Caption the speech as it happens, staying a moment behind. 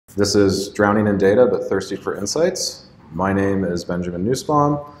This is Drowning in Data but Thirsty for Insights. My name is Benjamin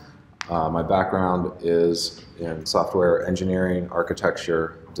Nussbaum. My background is in software engineering,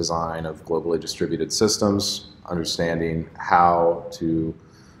 architecture, design of globally distributed systems, understanding how to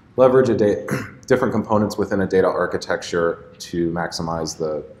leverage different components within a data architecture to maximize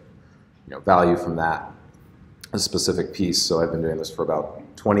the value from that a specific piece. So I've been doing this for about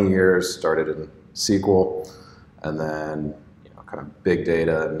 20 years, started in SQL, and then kind of big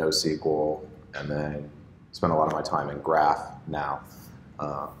data, NoSQL, and then spent a lot of my time in Graph now.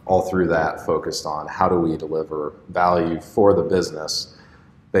 All through that focused on how do we deliver value for the business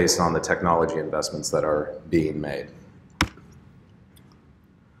based on the technology investments that are being made.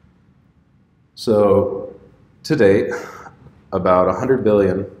 So to date, about $100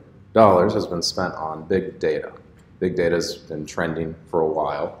 billion has been spent on big data. Big data has been trending for a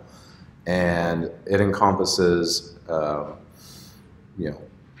while, and it encompasses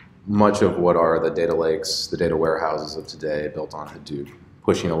much of what are the data lakes, the data warehouses of today built on Hadoop,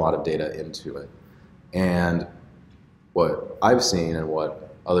 pushing a lot of data into it. And what I've seen and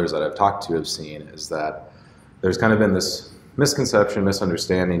what others that I've talked to have seen is that there's kind of been this misconception,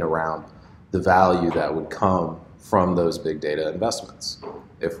 misunderstanding around the value that would come from those big data investments.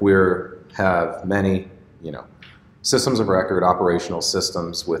 If we have many, systems of record, operational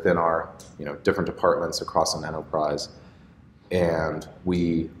systems within our, different departments across an enterprise, and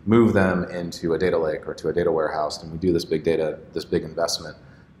we move them into a data lake or to a data warehouse, and we do this big data, this big investment,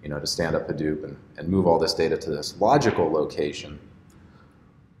 to stand up Hadoop and move all this data to this logical location.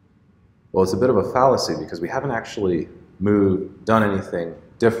 Well, it's a bit of a fallacy because we haven't actually done anything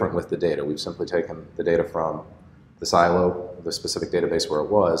different with the data. We've simply taken the data from the silo, the specific database where it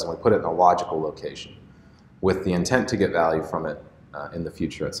was, and we put it in a logical location with the intent to get value from it in the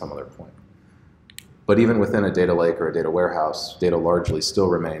future at some other point. But even within a data lake or a data warehouse, data largely still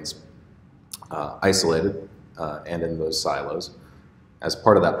remains isolated and in those silos. As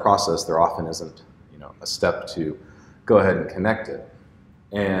part of that process, there often isn't a step to go ahead and connect it.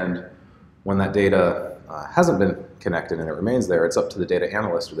 And when that data hasn't been connected and it remains there, it's up to the data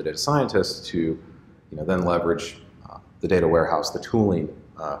analyst or the data scientist to then leverage the data warehouse, the tooling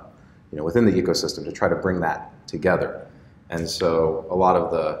within the ecosystem to try to bring that together. And so a lot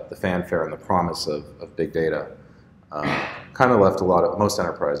of the fanfare and the promise of big data kind of left most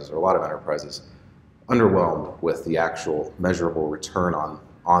enterprises, or a lot of enterprises, underwhelmed with the actual measurable return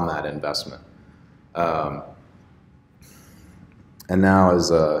on that investment. And now as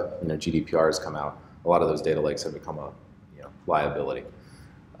GDPR has come out, a lot of those data lakes have become a liability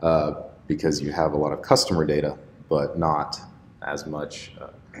because you have a lot of customer data, but not as much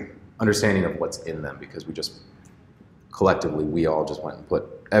understanding of what's in them, because collectively, we all just went and put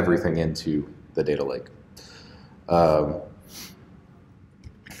everything into the data lake.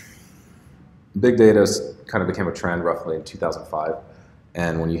 Big data kind of became a trend roughly in 2005.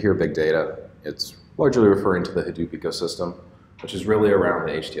 And when you hear big data, it's largely referring to the Hadoop ecosystem, which is really around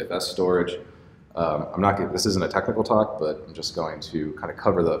the HDFS storage. This isn't a technical talk, but I'm just going to kind of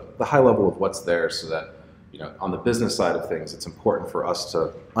cover the high level of what's there so that, on the business side of things, it's important for us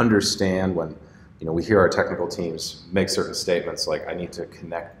to understand when we hear our technical teams make certain statements like, I need to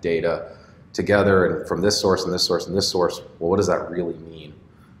connect data together and from this source and this source and this source. Well, what does that really mean?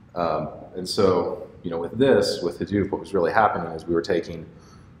 And so, with Hadoop, what was really happening is we were taking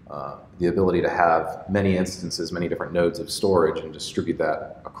the ability to have many instances, many different nodes of storage and distribute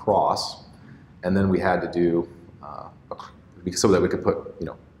that across. And then we had to do, so that we could put,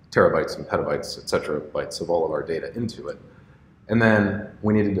 terabytes and petabytes, et cetera, bytes of all of our data into it. And then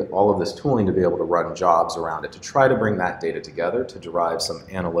we needed all of this tooling to be able to run jobs around it to try to bring that data together to derive some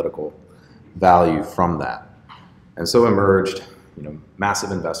analytical value from that. And so emerged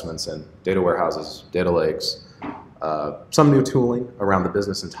massive investments in data warehouses, data lakes, some new tooling around the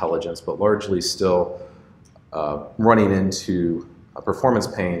business intelligence, but largely still running into performance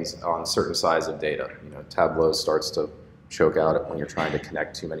pains on certain size of data. Tableau starts to choke out when you're trying to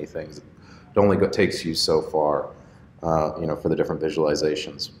connect too many things. It only takes you so far. For the different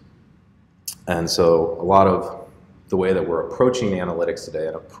visualizations. And so a lot of the way that we're approaching analytics today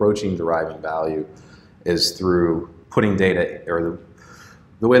and approaching deriving value is through putting data, or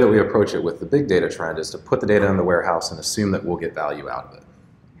the way that we approach it with the big data trend is to put the data in the warehouse and assume that we'll get value out of it.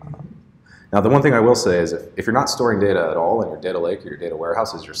 Now, the one thing I will say is if you're not storing data at all and your data lake or your data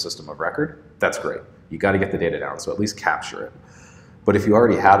warehouse is your system of record, that's great. You got to get the data down, so at least capture it. But if you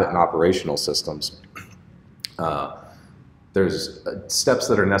already have it in operational systems, there's steps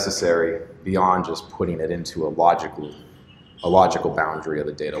that are necessary beyond just putting it into a logical boundary of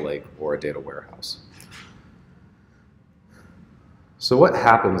a data lake or a data warehouse. So what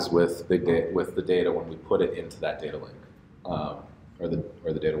happens with big data, with the data when we put it into that data lake, or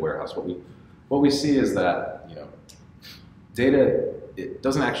the data warehouse? What we see is that data, it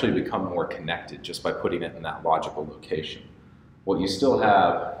doesn't actually become more connected just by putting it in that logical location. What you still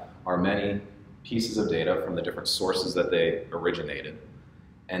have are many pieces of data from the different sources that they originated.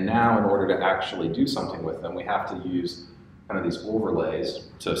 And now in order to actually do something with them, we have to use kind of these overlays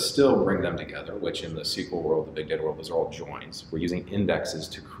to still bring them together, which in the SQL world, the big data world, those are all joins. We're using indexes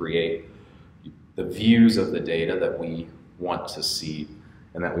to create the views of the data that we want to see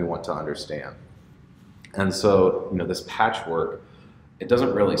and that we want to understand. And so, this patchwork, it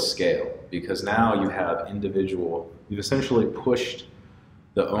doesn't really scale because now you have you've essentially pushed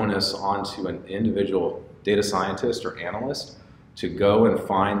the onus onto an individual data scientist or analyst to go and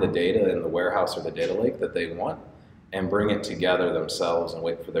find the data in the warehouse or the data lake that they want and bring it together themselves and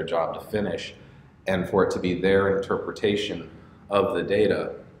wait for their job to finish and for it to be their interpretation of the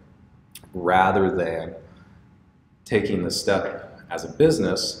data rather than taking the step as a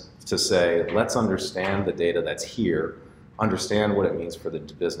business to say, let's understand the data that's here, understand what it means for the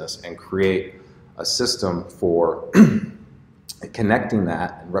business, and create a system for connecting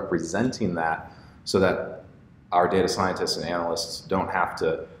that and representing that so that our data scientists and analysts don't have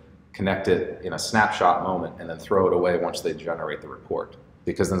to connect it in a snapshot moment and then throw it away once they generate the report.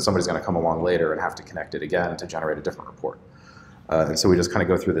 Because then somebody's going to come along later and have to connect it again to generate a different report. And so we just kind of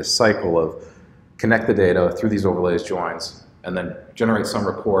go through this cycle of connect the data through these overlays, joins, and then generate some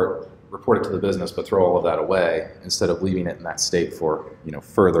report it to the business, but throw all of that away instead of leaving it in that state for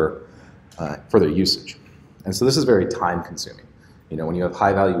further usage. And so this is very time consuming. When you have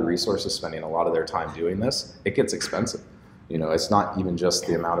high value resources spending a lot of their time doing this, it gets expensive. It's not even just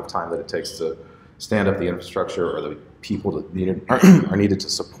the amount of time that it takes to stand up the infrastructure or the people that are needed to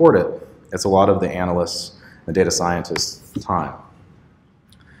support it. It's a lot of the analysts and data scientists' time.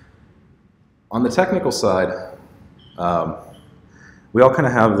 On the technical side, we all kind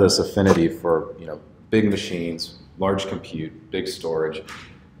of have this affinity for big machines, large compute, big storage.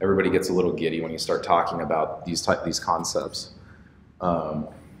 Everybody gets a little giddy when you start talking about these concepts.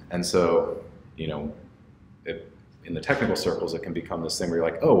 And so, in the technical circles, it can become this thing where you're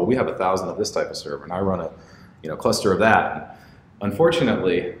like, oh, well, we have 1,000 of this type of server, and I run a cluster of that. And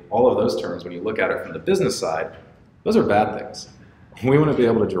unfortunately, all of those terms, when you look at it from the business side, those are bad things. We want to be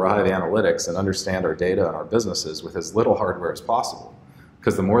able to derive analytics and understand our data and our businesses with as little hardware as possible.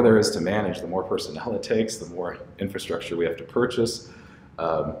 Because the more there is to manage, the more personnel it takes, the more infrastructure we have to purchase.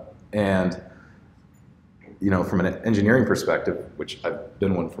 And from an engineering perspective, which I've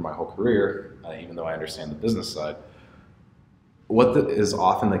been one for my whole career, even though I understand the business side, what is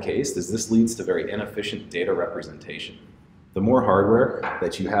often the case is this leads to very inefficient data representation. The more hardware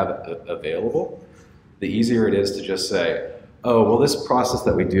that you have available, the easier it is to just say, oh, well, this process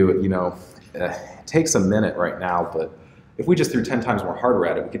that we do, it takes a minute right now, but if we just threw 10 times more hardware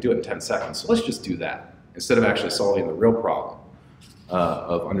at it, we could do it in 10 seconds. So let's just do that instead of actually solving the real problem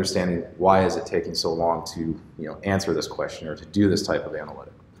of understanding why is it taking so long to answer this question or to do this type of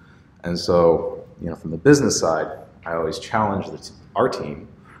analytic. And so from the business side, I always challenge our team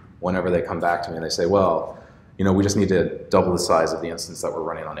whenever they come back to me and they say, well, we just need to double the size of the instance that we're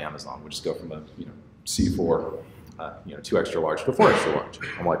running on Amazon. We just go from a C4, 2 extra large to 4 extra large.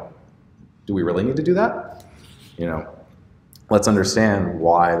 I'm like, do we really need to do that? Let's understand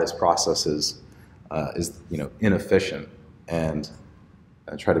why this process is inefficient and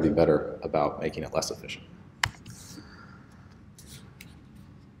try to be better about making it less efficient.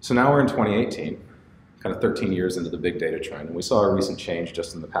 So now we're in 2018, kind of 13 years into the big data trend, and we saw a recent change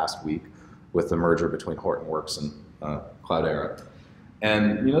just in the past week with the merger between Hortonworks and Cloudera.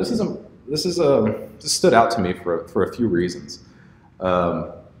 And this stood out to me for a few reasons.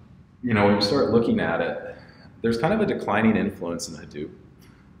 When you start looking at it, there's kind of a declining influence in Hadoop.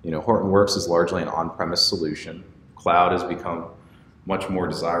 Hortonworks is largely an on-premise solution. Cloud has become much more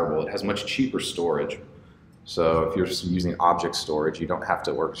desirable. It has much cheaper storage. So if you're just using object storage, you don't have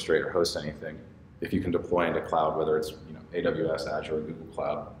to orchestrate or host anything. If you can deploy into cloud, whether it's AWS, Azure, or Google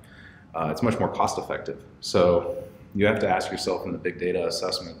Cloud, it's much more cost effective. So you have to ask yourself in the big data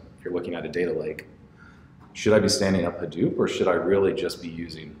assessment, if you're looking at a data lake, should I be standing up Hadoop or should I really just be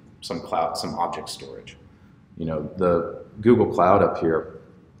using some object storage? The Google Cloud up here,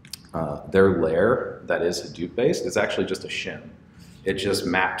 their layer that is Hadoop based is actually just a shim. It just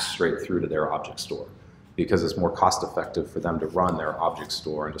maps straight through to their object store because it's more cost effective for them to run their object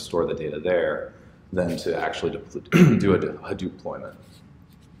store and to store the data there than to actually do a Hadoop deployment.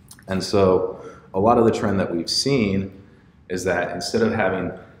 And so a lot of the trend that we've seen is that instead of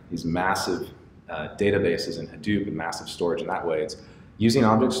having these massive databases in Hadoop and massive storage in that way. It's using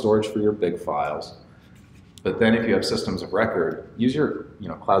object storage for your big files. But then if you have systems of record, use your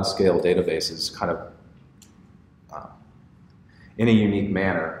cloud scale databases kind of in a unique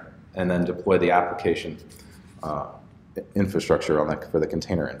manner, and then deploy the application infrastructure for the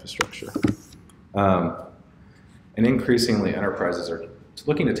container infrastructure. And increasingly, enterprises are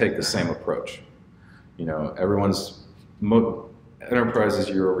looking to take the same approach. Enterprises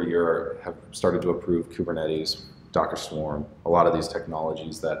year over year have started to approve Kubernetes, Docker Swarm, a lot of these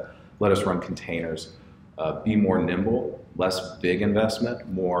technologies that let us run containers, be more nimble, less big investment,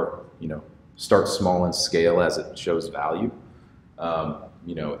 more, start small and scale as it shows value.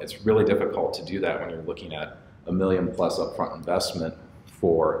 It's really difficult to do that when you're looking at $1 million+ upfront investment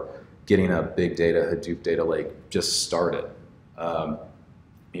for getting a big data Hadoop data lake just started. A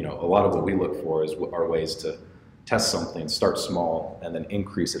lot of what we look for are ways to test something, start small, and then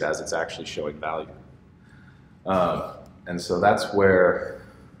increase it as it's actually showing value. And so that's where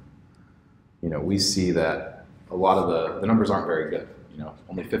we see that a lot of the numbers aren't very good.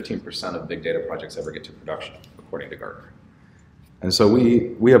 Only 15% of big data projects ever get to production, according to Gartner. And so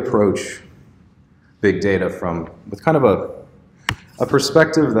we approach big data with kind of a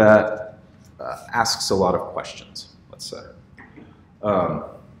perspective that asks a lot of questions, let's say.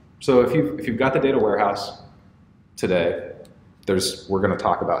 So if you've got the data warehouse today, we're going to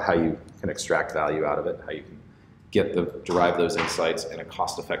talk about how you can extract value out of it, how you can derive those insights in a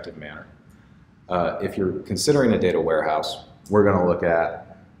cost-effective manner. If you're considering a data warehouse, we're going to look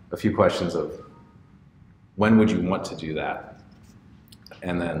at a few questions of when would you want to do that,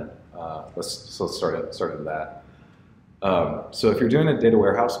 and then let's start at that. So if you're doing a data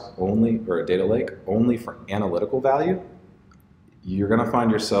warehouse only, or a data lake only for analytical value, you're going to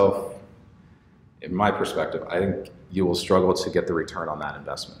find yourself, in my perspective, I think you will struggle to get the return on that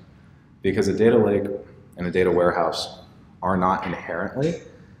investment, because a data lake and a data warehouse are not inherently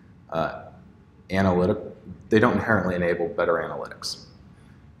analytic. They don't inherently enable better analytics.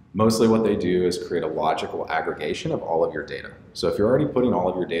 Mostly what they do is create a logical aggregation of all of your data. So if you're already putting all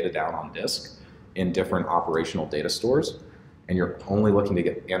of your data down on disk in different operational data stores, and you're only looking to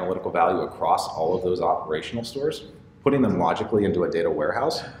get analytical value across all of those operational stores, putting them logically into a data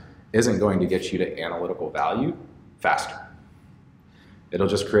warehouse isn't going to get you to analytical value faster. It'll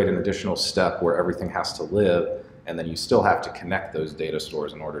just create an additional step where everything has to live, and then you still have to connect those data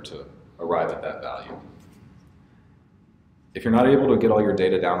stores in order to arrive at that value. If you're not able to get all your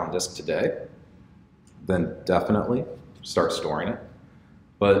data down on disk today, then definitely start storing it.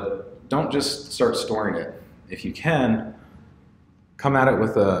 But don't just start storing it. If you can, come at it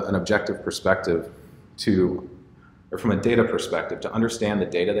with an objective perspective or from a data perspective, to understand the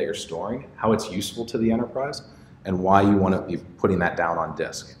data that you're storing, how it's useful to the enterprise, and why you want to be putting that down on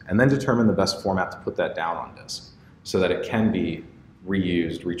disk. And then determine the best format to put that down on disk so that it can be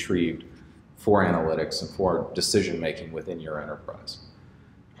reused, retrieved for analytics and for decision-making within your enterprise.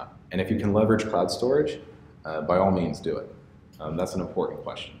 And if you can leverage cloud storage, by all means do it. That's an important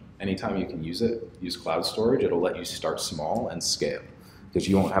question. Anytime you can use cloud storage, it'll let you start small and scale, because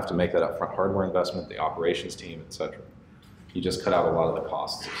you won't have to make that upfront hardware investment, the operations team, etc. You just cut out a lot of the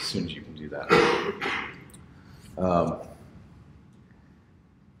costs as soon as you can do that.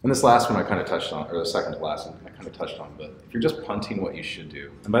 And this last one I kind of touched on, or the second to last one I kind of touched on, but if you're just punting what you should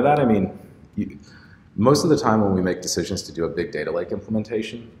do, and by that I mean, most of the time when we make decisions to do a big data lake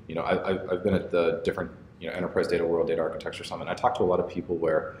implementation, I've been at the different Enterprise Data World Data Architecture Summit, and I talked to a lot of people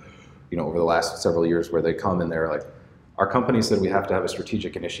where, over the last several years, where they come and they're like, our company said we have to have a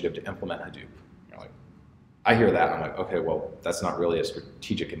strategic initiative to implement Hadoop. I hear that and I'm like, okay, well, that's not really a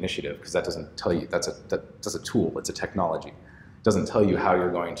strategic initiative, because that doesn't tell you, that's a tool, it's a technology. It doesn't tell you how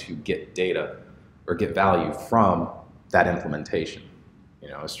you're going to get data or get value from that implementation.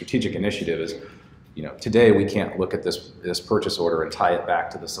 A strategic initiative is, today we can't look at this purchase order and tie it back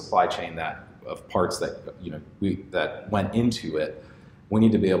to the supply chain of parts that that went into it. We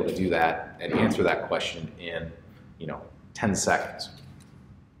need to be able to do that and answer that question in 10 seconds.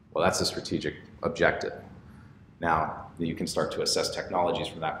 Well, that's a strategic objective. Now you can start to assess technologies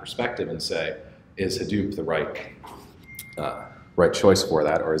from that perspective and say, is Hadoop the right choice for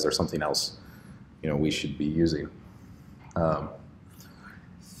that, or is there something else we should be using?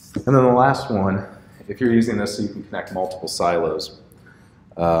 And then the last one, if you're using this so you can connect multiple silos,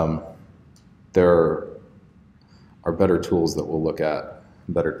 there are better tools that we'll look at,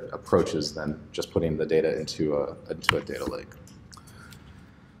 better approaches than just putting the data into a data lake.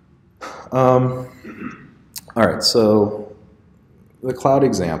 All right, so the cloud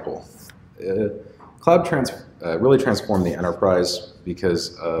example. really transformed the enterprise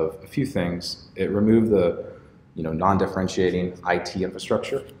because of a few things. It removed the non-differentiating IT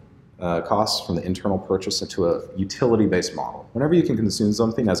infrastructure costs from the internal purchase into a utility-based model. Whenever you can consume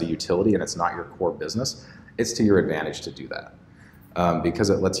something as a utility and it's not your core business, it's to your advantage to do that because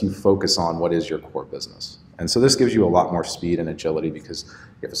it lets you focus on what is your core business. And so this gives you a lot more speed and agility because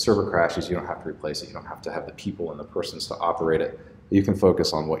if a server crashes, you don't have to replace it. You don't have to have the people and the persons to operate it. You can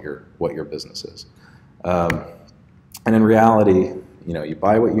focus on what your business is. And in reality, you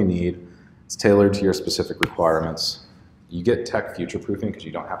buy what you need. It's tailored to your specific requirements. You get tech future-proofing because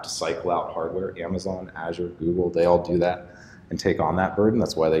you don't have to cycle out hardware. Amazon, Azure, Google, they all do that and take on that burden.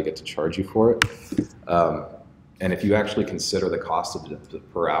 That's why they get to charge you for it. And if you actually consider the cost of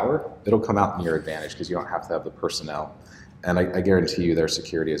it per hour, it'll come out in your advantage because you don't have to have the personnel. And I guarantee you their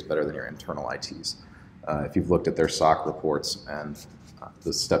security is better than your internal ITs. If you've looked at their SOC reports and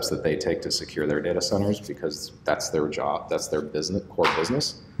the steps that they take to secure their data centers, because that's their job, that's their business, core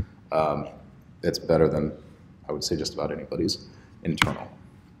business, it's better than, I would say, just about anybody's internal.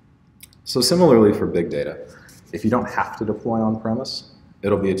 So similarly for big data, if you don't have to deploy on-premise,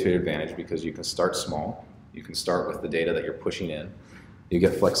 it'll be to your advantage because you can start small. You can start with the data that you're pushing in. You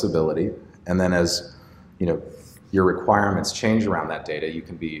get flexibility, and then as your requirements change around that data, you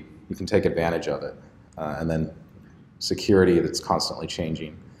can take advantage of it. And then security that's constantly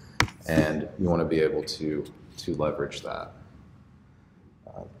changing, and you want to be able to leverage that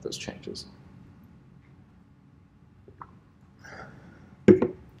those changes.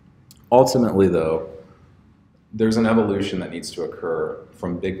 Ultimately, though, there's an evolution that needs to occur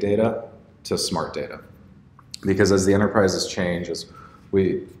from big data to smart data. Because as the enterprises change, as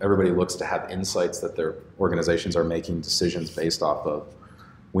everybody looks to have insights that their organizations are making decisions based off of,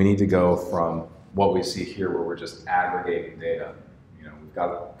 we need to go from what we see here where we're just aggregating data. We've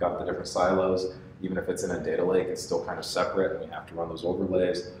got the different silos. Even if it's in a data lake, it's still kind of separate, and we have to run those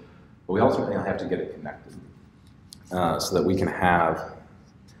overlays. But we ultimately have to get it connected so that we can have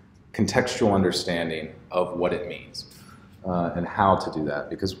contextual understanding of what it means and how to do that.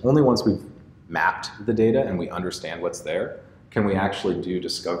 Because only once we've mapped the data and we understand what's there can we actually do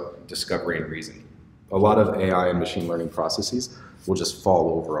discovery and reasoning. A lot of AI and machine learning processes will just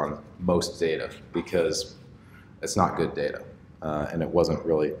fall over on most data because it's not good data and it wasn't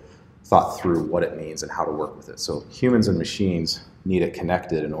really thought through what it means and how to work with it. So humans and machines need it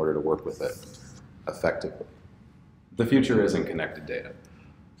connected in order to work with it effectively. The future is in connected data.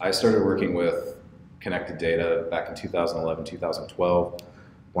 I started working with connected data back in 2011, 2012,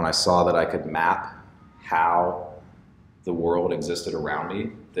 when I saw that I could map how the world existed around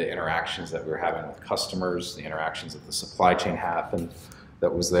me, the interactions that we were having with customers, the interactions that the supply chain happened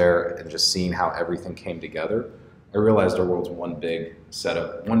that was there, and just seeing how everything came together. I realized our world's one big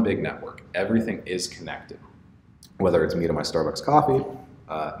network. Everything is connected. Whether it's me to my Starbucks coffee,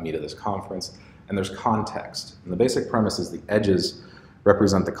 me to this conference, and there's context. And the basic premise is the edges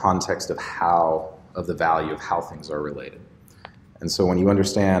represent the context of the value of how things are related. And so when you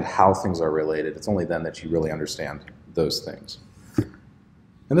understand how things are related, it's only then that you really understand those things.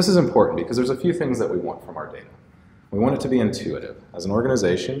 And this is important because there's a few things that we want from our data. We want it to be intuitive. As an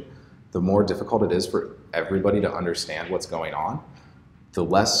organization, the more difficult it is for everybody to understand what's going on, the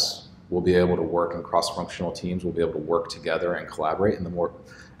less we'll be able to work in cross-functional teams, we'll be able to work together and collaborate, and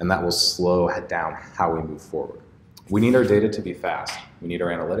that will slow down how we move forward. We need our data to be fast. We need our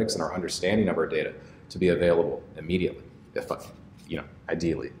analytics and our understanding of our data to be available immediately,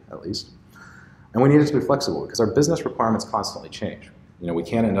 ideally at least. And we need it to be flexible because our business requirements constantly change. We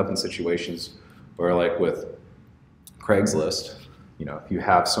can't end up in situations where, like with Craigslist, if you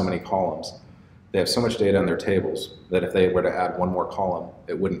have so many columns, they have so much data in their tables that if they were to add one more column,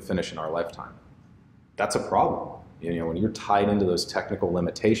 it wouldn't finish in our lifetime. That's a problem. When you're tied into those technical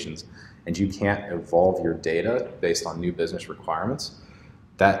limitations and you can't evolve your data based on new business requirements,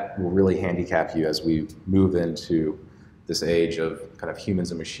 that will really handicap you as we move into this age of kind of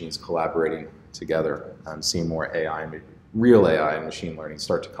humans and machines collaborating together and seeing more real AI and machine learning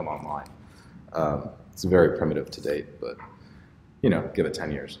start to come online. It's very primitive to date, but give it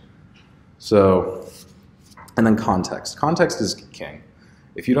 10 years. So, and then context. Context is king.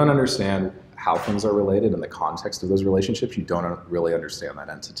 If you don't understand how things are related and the context of those relationships, you don't really understand that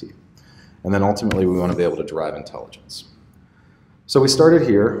entity. And then ultimately, we want to be able to derive intelligence. So we started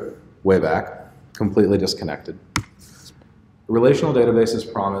here, way back, completely disconnected. Relational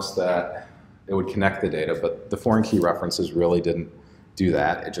databases promised that it would connect the data, but the foreign key references really didn't do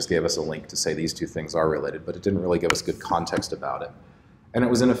that. It just gave us a link to say these two things are related, but it didn't really give us good context about it. And it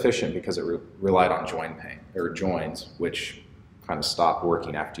was inefficient because it relied on joins, which kind of stopped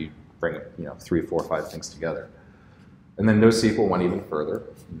working after you bring 3, 4, 5 things together. And then NoSQL went even further,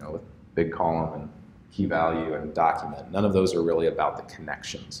 with big column and key value and document. None of those are really about the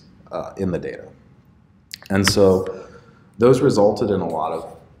connections in the data. And so those resulted in a lot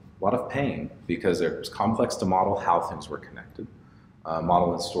of pain because it was complex to model how things were connected,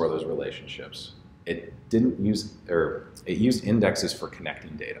 model and store those relationships. It used indexes for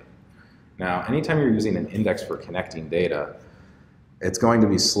connecting data. Now, anytime you're using an index for connecting data, it's going to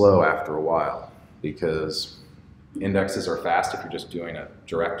be slow after a while because indexes are fast if you're just doing a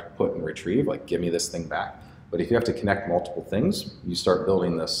direct put and retrieve, like give me this thing back. But if you have to connect multiple things, you start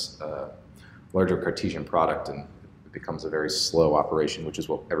building this larger Cartesian product and it becomes a very slow operation, which is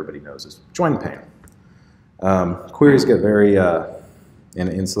what everybody knows is join pain. Queries get very,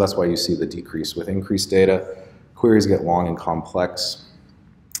 and so that's why you see the decrease with increased data. Queries get long and complex,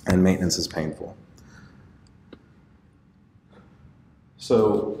 and maintenance is painful.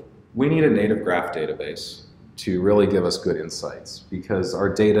 So we need a native graph database to really give us good insights because our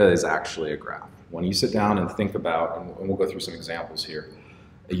data is actually a graph. When you sit down and think about, and we'll go through some examples here,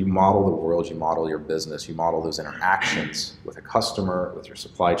 you model the world, you model your business, you model those interactions with a customer, with your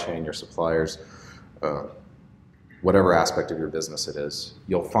supply chain, your suppliers, whatever aspect of your business it is,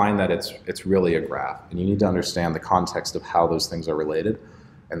 you'll find that it's really a graph. And you need to understand the context of how those things are related,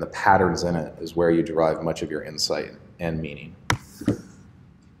 and the patterns in it is where you derive much of your insight and meaning.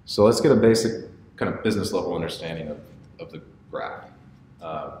 So let's get a basic kind of business level understanding of the graph.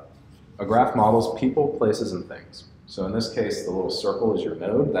 A graph models people, places, and things. So in this case, the little circle is your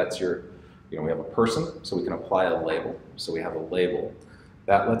node. That's your, we have a person, so we can apply a label. So we have a label.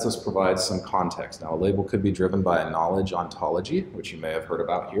 That lets us provide some context. Now, a label could be driven by a knowledge ontology, which you may have heard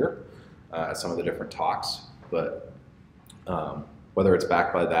about here at some of the different talks. But whether it's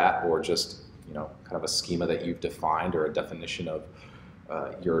backed by that or just, kind of a schema that you've defined or a definition of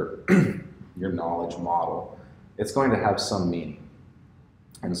your knowledge model, it's going to have some meaning.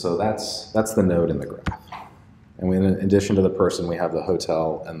 And so that's the node in the graph. And in addition to the person, we have the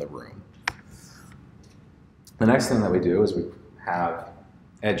hotel and the room. The next thing that we do is we have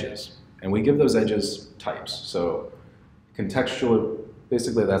edges. And we give those edges types. So contextual,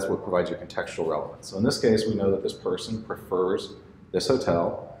 basically that's what provides you contextual relevance. So in this case, we know that this person prefers this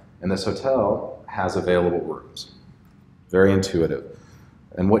hotel, and this hotel has available rooms. Very intuitive.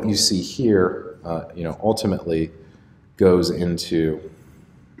 And what you see here, ultimately goes into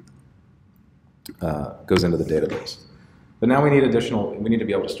the database. But now we need to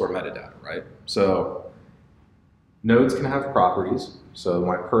be able to store metadata, right? So nodes can have properties. So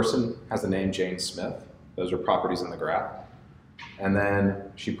my person has the name Jane Smith. Those are properties in the graph. And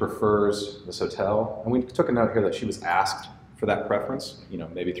then she prefers this hotel. And we took a note here that she was asked for that preference,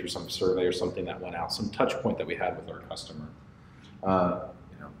 maybe through some survey or something that went out, some touch point that we had with our customer,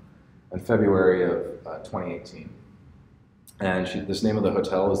 in February of 2018. And this name of the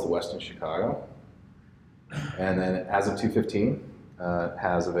hotel is the Westin Chicago. And then as of 2/15,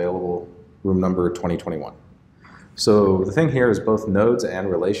 has available room number 2021. So the thing here is both nodes and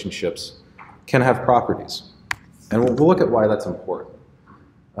relationships can have properties. And we'll look at why that's important.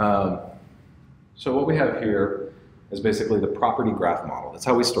 So what we have here is basically the property graph model. That's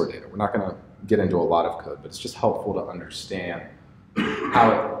how we store data. We're not going to get into a lot of code, but it's just helpful to understand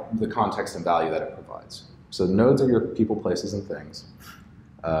the context and value that it provides. So nodes are your people, places, and things.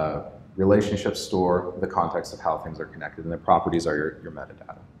 Relationships store the context of how things are connected, and the properties are your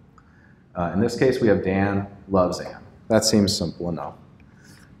metadata. In this case, we have Dan loves Anne. That seems simple enough.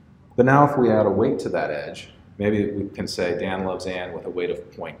 But now if we add a weight to that edge, maybe we can say Dan loves Anne with a weight of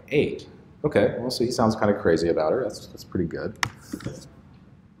 0.8. Okay, well, so he sounds kind of crazy about her. That's pretty good.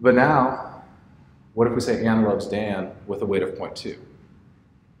 But now, what if we say Anne loves Dan with a weight of 0.2?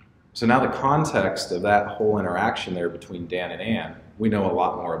 So now the context of that whole interaction there between Dan and Anne, we know a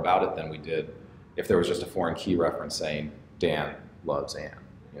lot more about it than we did if there was just a foreign key reference saying Dan loves Anne,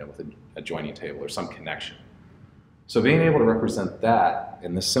 with an adjoining table or some connection. So being able to represent that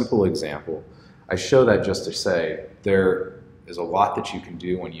in this simple example, I show that just to say there is a lot that you can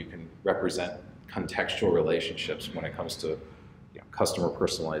do when you can represent contextual relationships when it comes to customer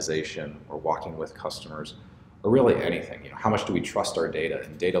personalization or walking with customers, or really anything. How much do we trust our data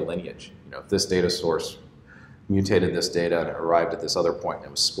and data lineage? If this data source mutated this data and it arrived at this other point and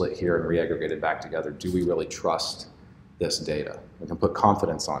it was split here and re-aggregated back together, do we really trust this data? We can put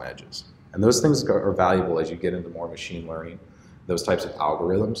confidence on edges. And those things are valuable as you get into more machine learning, those types of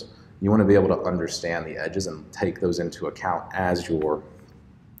algorithms. You want to be able to understand the edges and take those into account as you're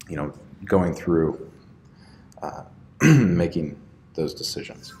going through making those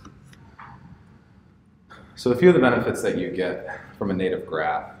decisions. So a few of the benefits that you get from a native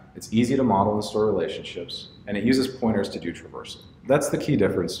graph It's easy to model and store relationships, and it uses pointers to do traversal. That's the key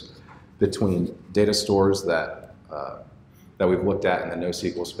difference between data stores that we've looked at in the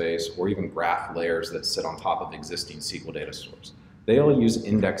NoSQL space, or even graph layers that sit on top of existing SQL data stores. They all use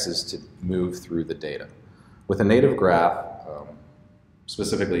indexes to move through the data. With a native graph,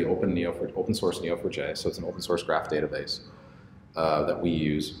 specifically open source Neo4j, so it's an open source graph database that we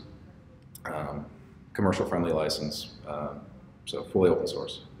use, commercial friendly license, so fully open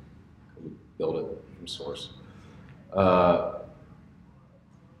source. We build it from source.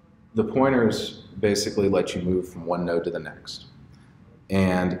 The pointers basically let you move from one node to the next.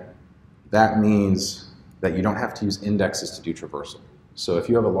 And that means that you don't have to use indexes to do traversal. So if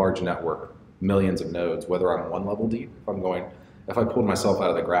you have a large network, millions of nodes, whether I'm one level deep, if I pulled myself out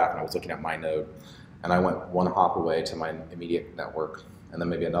of the graph and I was looking at my node, and I went one hop away to my immediate network, and then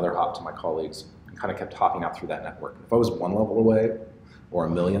maybe another hop to my colleagues, and kind of kept hopping out through that network. If I was one level away, or a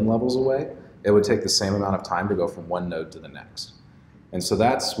million levels away, it would take the same amount of time to go from one node to the next. And so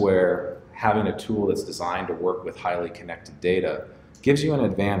that's where having a tool that's designed to work with highly connected data gives you an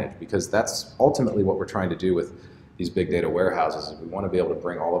advantage, because that's ultimately what we're trying to do with these big data warehouses. Is we want to be able to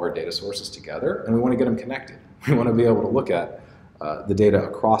bring all of our data sources together, and we want to get them connected. We want to be able to look at the data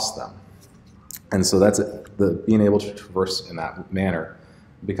across them. And so that's being able to traverse in that manner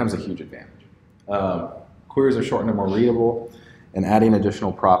becomes a huge advantage. Queries are shortened and more readable, and adding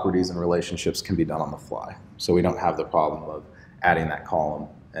additional properties and relationships can be done on the fly. So we don't have the problem of adding that column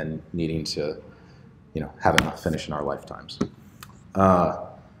and needing to, have it not finish in our lifetimes.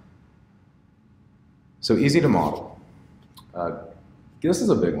 So easy to model. This is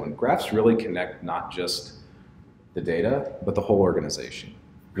a big one. Graphs really connect not just the data, but the whole organization.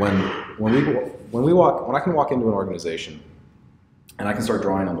 When I can walk into an organization and I can start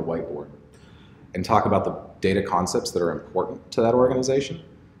drawing on the whiteboard and talk about the data concepts that are important to that organization,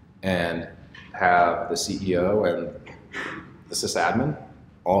 and have the CEO and the sysadmin,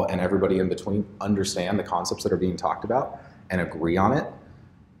 and everybody in between understand the concepts that are being talked about and agree on it,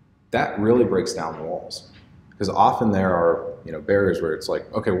 that really breaks down walls. Because often there are barriers where it's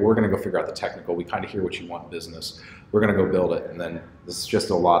like, okay, well, we're going to go figure out the technical. We kind of hear what you want in business. We're going to go build it. And then this is just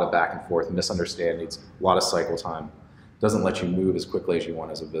a lot of back and forth, misunderstandings, a lot of cycle time. Doesn't let you move as quickly as you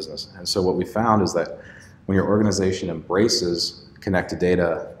want as a business. And so what we found is that when your organization embraces connected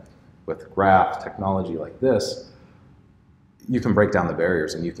data with graph technology like this, you can break down the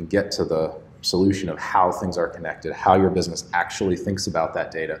barriers and you can get to the solution of how things are connected, how your business actually thinks about that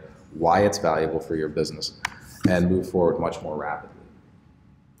data, why it's valuable for your business, and move forward much more rapidly.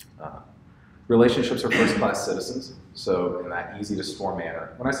 Relationships are first-class citizens, so in that easy-to-store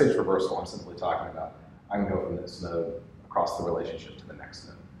manner. When I say traversal, I'm simply talking about I can go from this node across the relationship to the next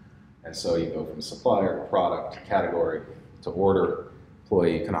node. And so you go from supplier, product, category, to order,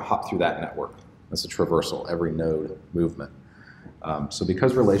 employee, you kind of hop through that network. That's a traversal, every node movement. So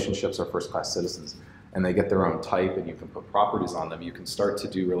because relationships are first-class citizens and they get their own type and you can put properties on them, you can start to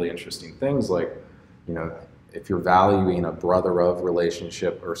do really interesting things like, if you're valuing a brother of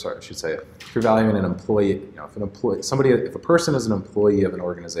relationship, or sorry, I should say, if you're valuing an employee, if a person is an employee of an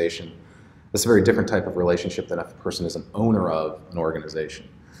organization, that's a very different type of relationship than if a person is an owner of an organization,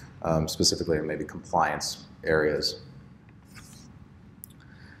 specifically in maybe compliance areas.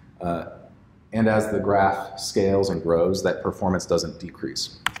 And as the graph scales and grows, that performance doesn't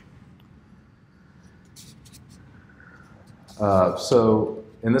decrease. So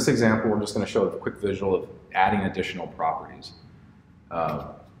in this example, we're just going to show a quick visual of adding additional properties.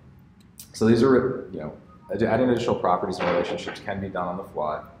 So these are, adding additional properties and relationships can be done on the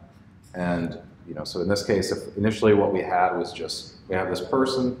fly. And, so in this case, initially what we had was we have this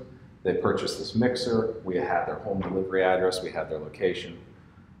person, they purchased this mixer, we had their home delivery address, we had their location,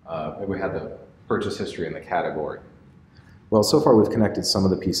 maybe we had the purchase history and the category. Well, so far we've connected some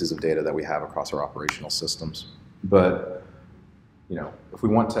of the pieces of data that we have across our operational systems. But if we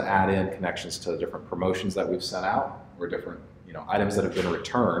want to add in connections to different promotions that we've sent out, or different items that have been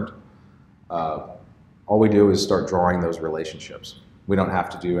returned, all we do is start drawing those relationships. We don't have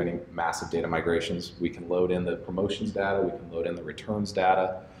to do any massive data migrations. We can load in the promotions data, we can load in the returns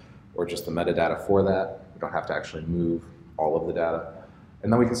data, or just the metadata for that. We don't have to actually move all of the data.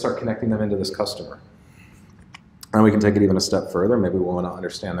 And then we can start connecting them into this customer. And we can take it even a step further. Maybe we want to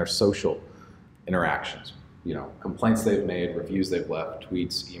understand their social interactions. Complaints they've made, reviews they've left,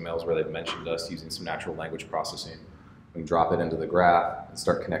 tweets, emails where they've mentioned us using some natural language processing. We can drop it into the graph and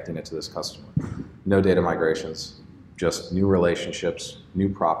start connecting it to this customer. No data migrations, just new relationships, new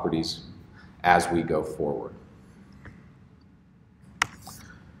properties as we go forward.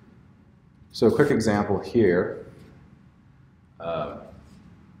 So a quick example here.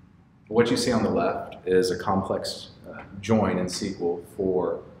 What you see on the left is a complex join in SQL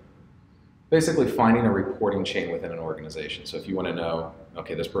for basically finding a reporting chain within an organization. So if you want to know,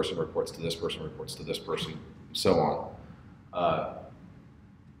 okay, this person reports to this person, reports to this person, so on.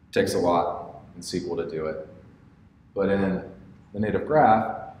 Takes a lot in SQL to do it. But in the native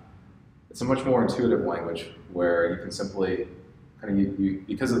graph, it's a much more intuitive language where you can simply,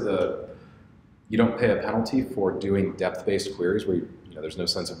 because of you don't pay a penalty for doing depth-based queries where there's no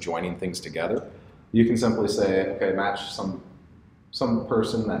sense of joining things together. You can simply say, okay, match some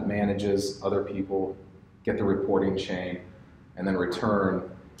person that manages other people, get the reporting chain, and then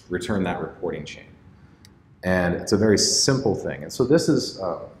return that reporting chain. And it's a very simple thing. And so this is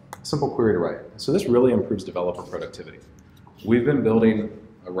a simple query to write. So this really improves developer productivity. We've been building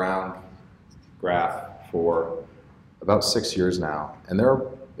around Graph for about 6 years now, and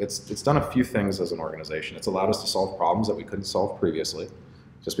it's done a few things as an organization. It's allowed us to solve problems that we couldn't solve previously,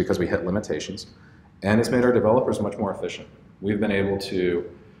 just because we hit limitations, and it's made our developers much more efficient. We've been able to,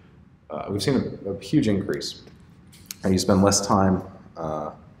 we've seen a huge increase, and you spend less time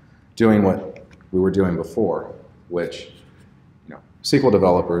doing what we were doing before, which SQL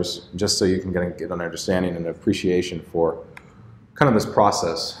developers, just so you can get an understanding and appreciation for kind of this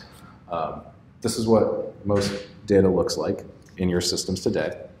process. This is what most data looks like in your systems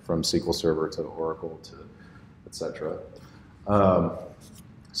today, from SQL Server to Oracle to etc.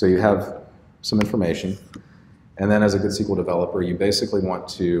 So you have some information, and then as a good SQL developer, you basically want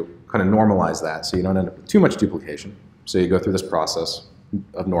to kind of normalize that so you don't end up with too much duplication. So you go through this process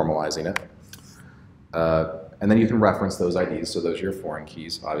of normalizing it. And then you can reference those IDs, so those are your foreign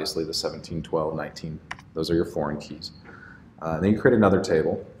keys. Obviously the 17, 12, 19, those are your foreign keys. Then you create another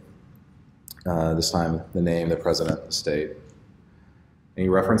table, this time the name, the president, the state, and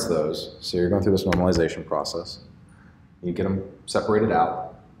you reference those. So you're going through this normalization process. You get them separated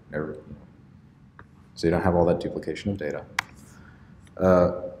out, so you don't have all that duplication of data.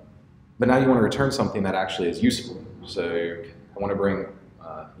 But now you want to return something that actually is useful. So I want to bring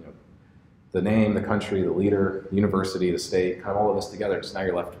the name, the country, the leader, the university, the state, kind of all of this together, so now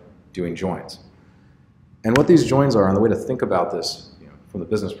you're left doing joins. And what these joins are, and the way to think about this from the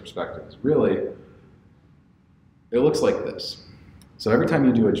business perspective, is really, it looks like this. So every time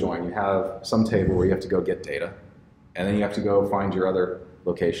you do a join, you have some table where you have to go get data, and then you have to go find your other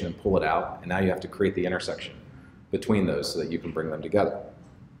location and pull it out, and now you have to create the intersection between those so that you can bring them together.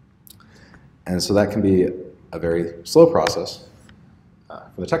 And so that can be a very slow process.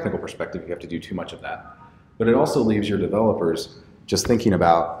 From the technical perspective, you have to do too much of that. But it also leaves your developers just thinking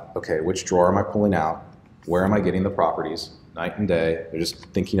about, okay, which drawer am I pulling out? Where am I getting the properties? Night and day, they're just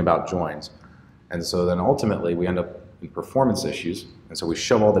thinking about joins. And so then ultimately we end up in performance issues, and so we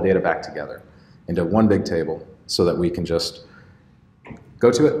shove all the data back together into one big table so that we can just go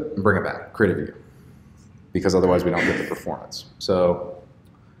to it and bring it back, create a view, because otherwise we don't get the performance. So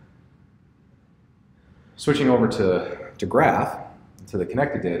switching over to Graph, to the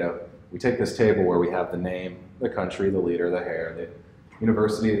connected data, we take this table where we have the name, the country, the leader, the hair, the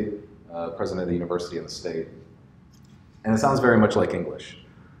university, president of the university, and the state. And it sounds very much like English.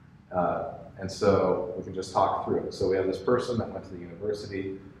 And so we can just talk through it. So we have this person that went to the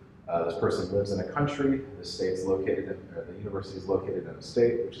university. This person lives in a country. The state's located in, or the university is located in a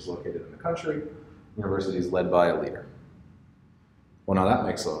state, which is located in the country. The university is led by a leader. Well, now that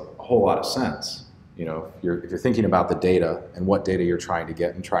makes a whole lot of sense. If you're thinking about the data and what data you're trying to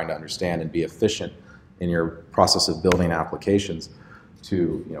get and trying to understand and be efficient in your process of building applications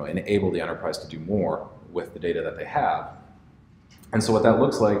to enable the enterprise to do more with the data that they have. And so what that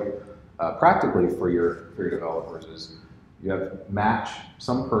looks like practically for your developers is you have match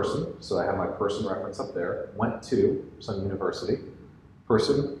some person, so I have my person reference up there, went to some university,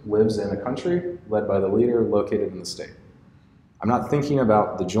 person lives in a country, led by the leader, located in the state. I'm not thinking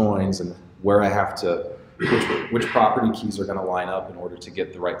about the joins and where I have to, which property keys are going to line up in order to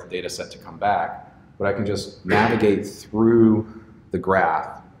get the right data set to come back, but I can just navigate through the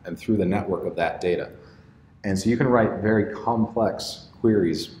graph and through the network of that data. And so you can write very complex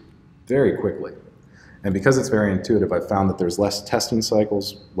queries very quickly. And because it's very intuitive, I've found that there's less testing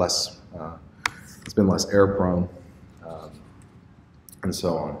cycles, it's been less error prone, and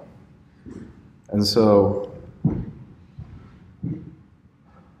so on. And so,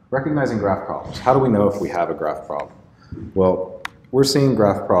 recognizing graph problems. How do we know if we have a graph problem? Well, we're seeing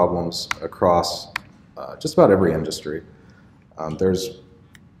graph problems across just about every industry.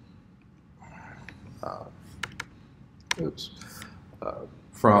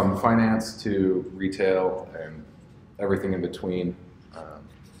 From finance to retail and everything in between,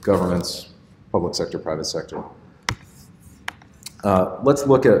 governments, public sector, private sector. Let's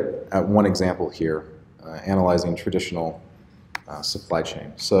look at one example here, analyzing traditional supply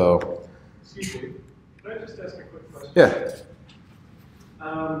chain. So, excuse me, can I just ask a quick question? yeah.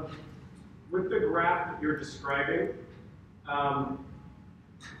 With the graph that you're describing,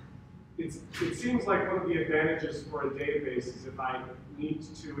 it seems like one of the advantages for a database is if I need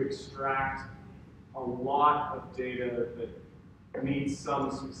to extract a lot of data that meets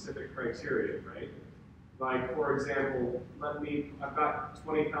some specific criteria, right? Like, for example, I've got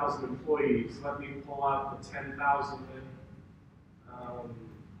 20,000 employees, let me pull out the 10,000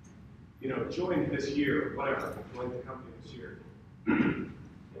 that, joined this year, whatever, joined the company this year.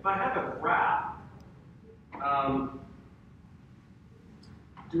 If I have a graph,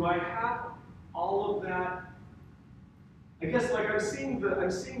 do I have all of that? I guess like I'm seeing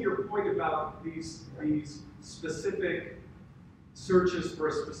your point about these specific searches for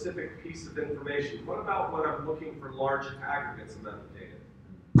a specific piece of information. What about when I'm looking for large aggregates amount of data?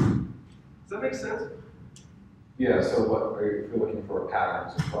 Does that make sense? Yeah, so if you're looking for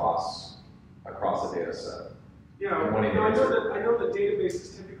patterns across a data set. Yeah, I know that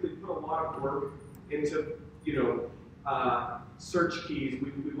databases typically put a lot of work into, search keys.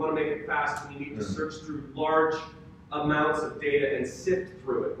 We want to make it fast, and you need to search through large amounts of data and sift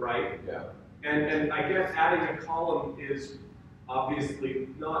through it, right? Yeah. And I guess adding a column is obviously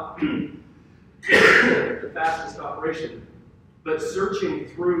not the fastest operation, but searching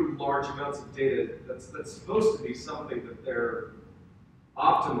through large amounts of data, that's supposed to be something that they're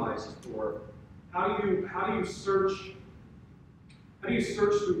optimized for. How do you search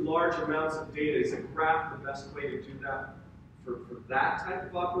through large amounts of data? Is a graph the best way to do that for that type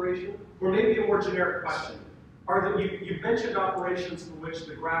of operation? Or maybe a more generic question. You mentioned operations for which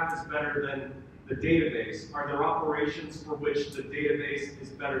the graph is better than the database. Are there operations for which the database is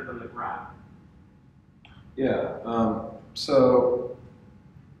better than the graph? Yeah. So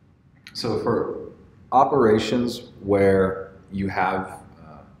for operations where you have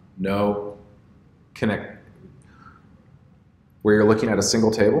where you're looking at a single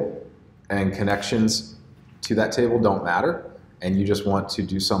table and connections to that table don't matter, and you just want to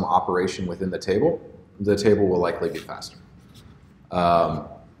do some operation within the table will likely be faster.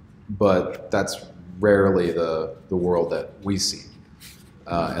 But that's rarely the world that we see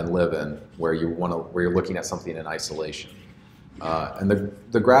and live in, where you're looking at something in isolation. And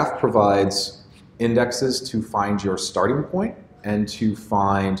the graph provides indexes to find your starting point and to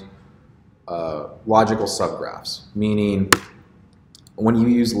find logical subgraphs, meaning when you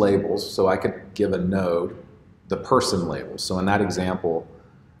use labels, so I could give a node the person label. So in that example,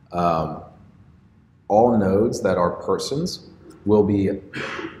 all nodes that are persons will be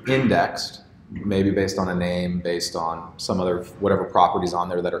indexed, maybe based on a name, based on some other, whatever properties on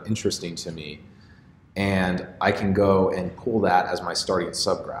there that are interesting to me. And I can go and pull that as my starting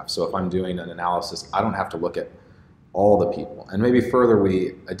subgraph. So if I'm doing an analysis, I don't have to look at all the people. And maybe further,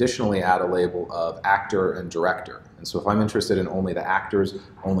 we additionally add a label of actor and director. And so if I'm interested in only the actors,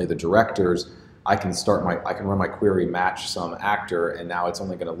 only the directors, I can run my query match some actor, and now it's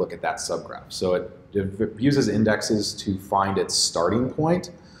only going to look at that subgraph. So it uses indexes to find its starting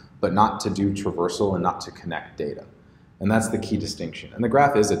point, but not to do traversal and not to connect data. And that's the key distinction. And the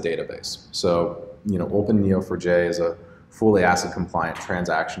graph is a database. So, OpenNeo4j is a fully ACID compliant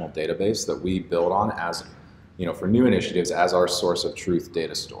transactional database that we build on as, for new initiatives as our source of truth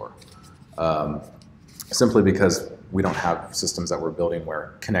data store. Simply because we don't have systems that we're building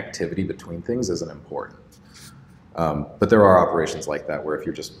where connectivity between things isn't important. But there are operations like that where if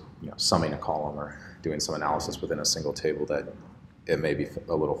you're just summing a column or doing some analysis within a single table, that it may be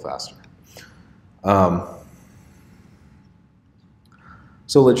a little faster.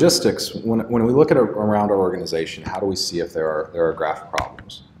 So logistics, when we look at around our organization, how do we see if there are graph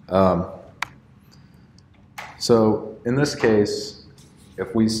problems? So in this case,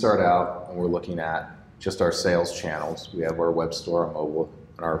 if we start out and we're looking at just our sales channels, we have our web store, our mobile,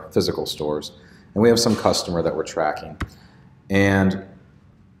 and our physical stores, and we have some customer that we're tracking. And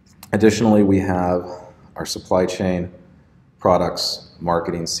additionally, we have our supply chain, products,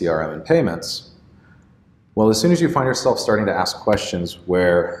 marketing, CRM, and payments. Well, as soon as you find yourself starting to ask questions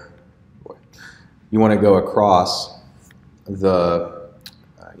where you want to go across the,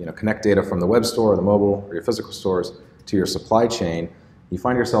 connect data from the web store or the mobile or your physical stores to your supply chain, you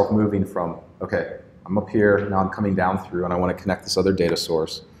find yourself moving from, okay, I'm up here, now I'm coming down through and I want to connect this other data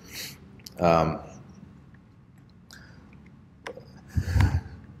source.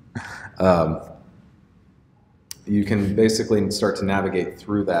 You can basically start to navigate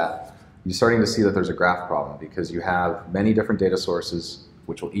through that. You're starting to see that there's a graph problem because you have many different data sources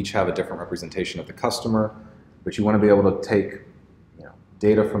which will each have a different representation of the customer, but you want to be able to take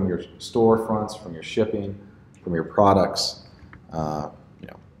data from your storefronts, from your shipping, from your products,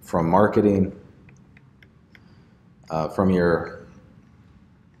 from marketing, from your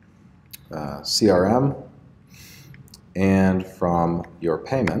CRM, and from your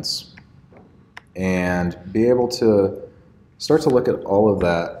payments, and be able to start to look at all of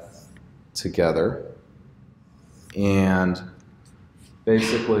that together and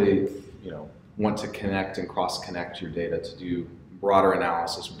basically, want to connect and cross-connect your data to do broader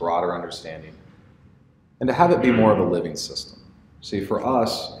analysis, broader understanding, and to have it be more of a living system. See, for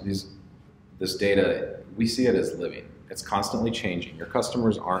us, this data, we see it as living. It's constantly changing. Your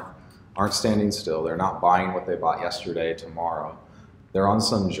customers aren't standing still. They're not buying what they bought yesterday, tomorrow. They're on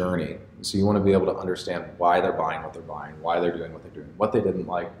some journey. So you want to be able to understand why they're buying what they're buying, why they're doing what they're doing, what they didn't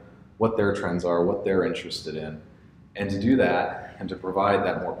like, what their trends are, what they're interested in. And to do that, and to provide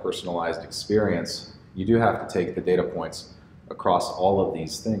that more personalized experience, you do have to take the data points across all of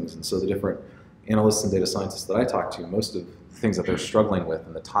these things. And so the different analysts and data scientists that I talk to, most of the things that they're struggling with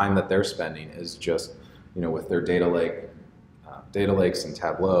and the time that they're spending is just, with their data lakes and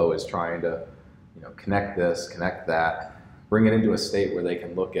Tableau, is trying to, connect this, connect that, bring it into a state where they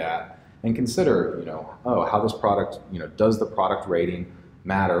can look at and consider, oh, how this product, does the product rating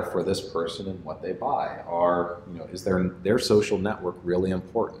matter for this person and what they buy? Or, is their social network really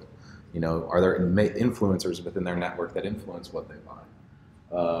important? Are there influencers within their network that influence what they buy?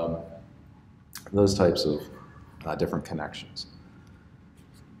 Those types of different connections.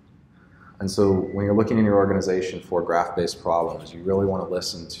 And so when you're looking in your organization for graph-based problems, you really want to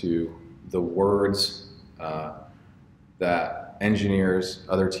listen to the words that engineers,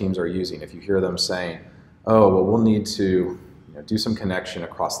 other teams are using. If you hear them saying, oh, well, we'll need to do some connection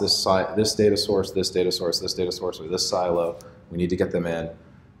across this data source, this data source, this data source, or this silo, we need to get them in.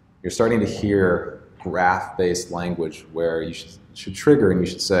 You're starting to hear graph-based language where you should trigger and you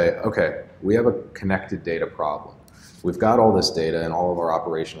should say, okay, we have a connected data problem. We've got all this data in all of our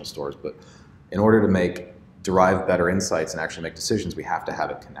operational stores, but in order to derive better insights and actually make decisions, we have to have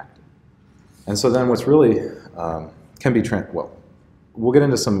it connected. And so then what's really can be, we'll get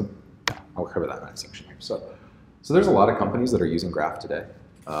into some, I'll cover that in that section here. So there's a lot of companies that are using Graph today.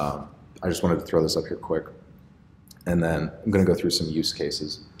 I just wanted to throw this up here quick. And then I'm going to go through some use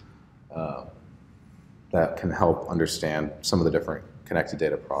cases that can help understand some of the different connected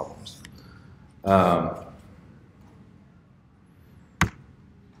data problems.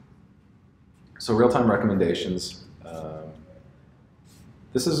 So real-time recommendations.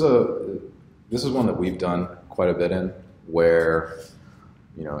 This is one that we've done quite a bit in, where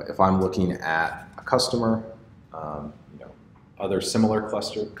if I'm looking at a customer, other similar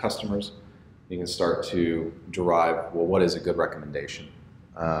customers, you can start to derive, well, what is a good recommendation?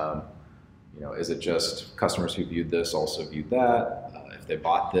 Is it just customers who viewed this also viewed that? If they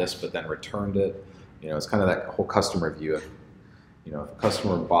bought this but then returned it, it's kind of that whole customer view. If a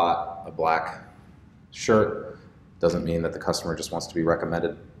customer bought a black shirt, doesn't mean that the customer just wants to be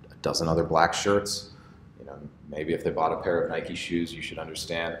recommended a dozen other black shirts. Maybe if they bought a pair of Nike shoes, you should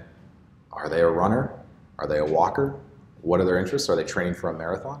understand, are they a runner? Are they a walker? What are their interests? Are they training for a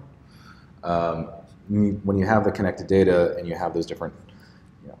marathon? When you have the connected data and you have those different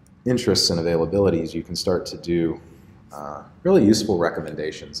interests and availabilities, you can start to do really useful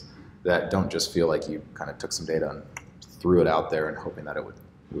recommendations that don't just feel like you kind of took some data and threw it out there and hoping that it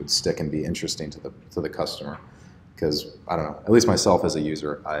would stick and be interesting to the customer. Because, I don't know, at least myself as a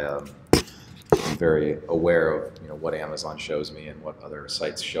user, I'm very aware of what Amazon shows me and what other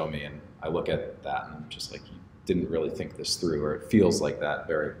sites show me, and I look at that and I'm just like, you didn't really think this through, or it feels like that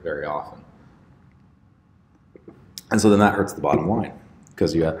very, very often. And so then that hurts the bottom line,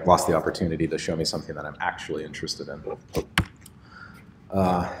 because you have lost the opportunity to show me something that I'm actually interested in.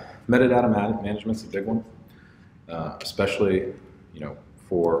 Metadata management's a big one, especially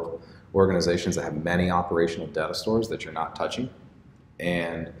for organizations that have many operational data stores that you're not touching,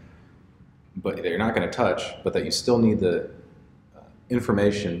 but that you're not going to touch, but that you still need the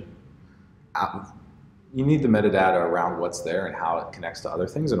information. You need the metadata around what's there and how it connects to other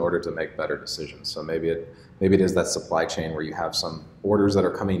things in order to make better decisions. So maybe it is that supply chain where you have some orders that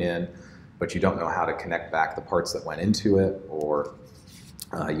are coming in, but you don't know how to connect back the parts that went into it, or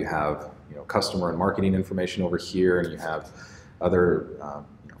you have customer and marketing information over here, and you have other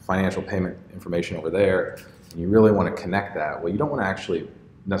financial payment information over there, and you really want to connect that. Well, you don't want to actually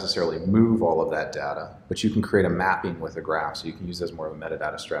necessarily move all of that data, but you can create a mapping with a graph, so you can use it as more of a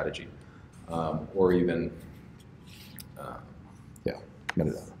metadata strategy. Or even,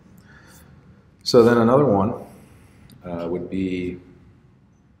 metadata. So then another one would be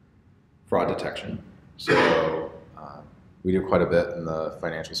fraud detection. So We do quite a bit in the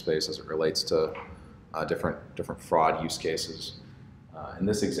financial space as it relates to different fraud use cases. In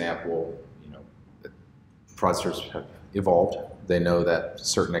this example, fraudsters have evolved. They know that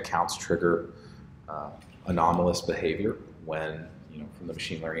certain accounts trigger anomalous behavior when, from the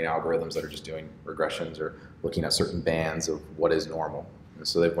machine learning algorithms that are just doing regressions or looking at certain bands of what is normal. And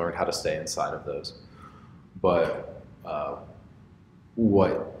so they've learned how to stay inside of those. But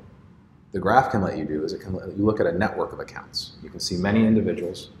what the graph can let you do is it can let you look at a network of accounts. You can see many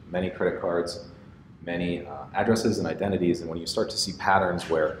individuals, many credit cards, many addresses and identities, and when you start to see patterns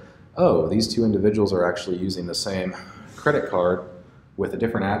where, oh, these two individuals are actually using the same credit card with a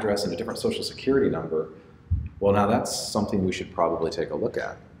different address and a different social security number, well, now that's something we should probably take a look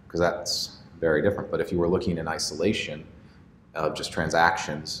at, because that's very different. But if you were looking in isolation of just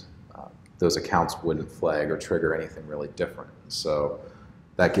transactions, those accounts wouldn't flag or trigger anything really different. So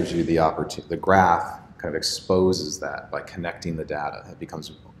that gives you the opportunity. The graph kind of exposes that by connecting the data. It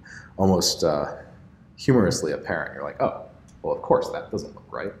becomes almost humorously apparent. You're like, oh, well, of course, that doesn't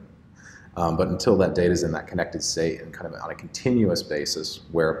look right. But until that data is in that connected state and kind of on a continuous basis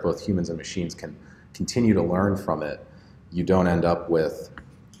where both humans and machines can continue to learn from it, you don't end up with,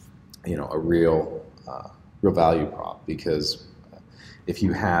 a real value prop. Because if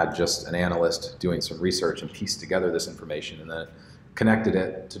you had just an analyst doing some research and pieced together this information and then connected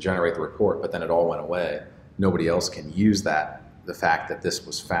it to generate the report, but then it all went away, nobody else can use that, the fact that this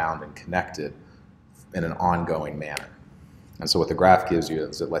was found and connected in an ongoing manner. And so what the graph gives you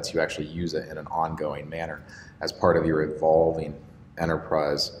is it lets you actually use it in an ongoing manner as part of your evolving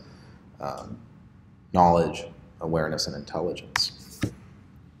enterprise knowledge, awareness, and intelligence.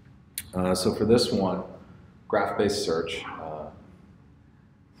 So for this one, graph-based search,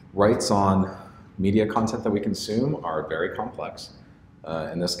 rights on media content that we consume are very complex.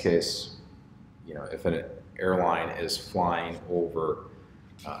 In this case, if an airline is flying over,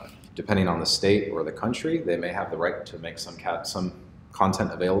 depending on the state or the country, they may have the right to make some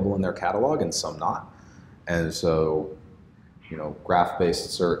content available in their catalog and some not. And so,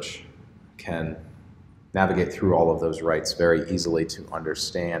 graph-based search can navigate through all of those rights very easily to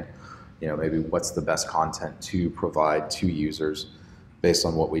understand, maybe what's the best content to provide to users based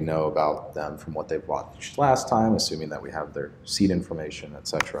on what we know about them from what they've watched last time, assuming that we have their seat information,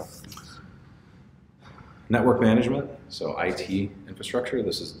 etc. Network management, so IT infrastructure,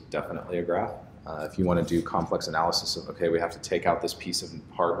 this is definitely a graph. If you want to do complex analysis of, okay, we have to take out this piece of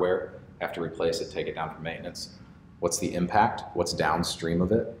hardware, have to replace it, take it down for maintenance. What's the impact? What's downstream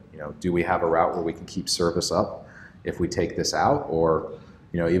of it? Do we have a route where we can keep service up if we take this out? Or,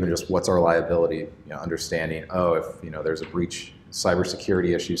 even just what's our liability? Understanding, oh, if there's a breach,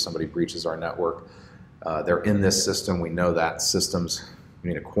 cybersecurity issue, somebody breaches our network, they're in this system, we know that systems, we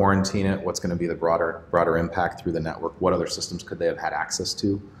need to quarantine it, what's going to be the broader impact through the network, what other systems could they have had access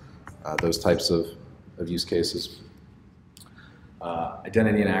to, those types of use cases.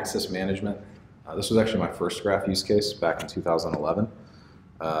 Identity and access management. This was actually my first graph use case back in 2011,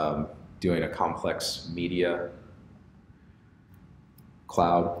 doing a complex media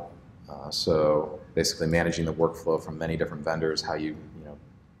cloud. So basically managing the workflow from many different vendors, how you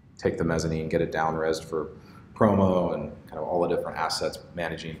take the mezzanine, get it down-resed for promo, and kind of all the different assets,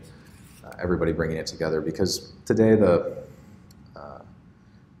 managing everybody, bringing it together. Because today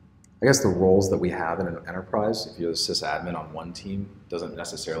I guess the roles that we have in an enterprise, if you're a sysadmin on one team, doesn't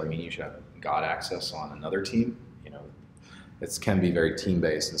necessarily mean you should have God access on another team. It can be very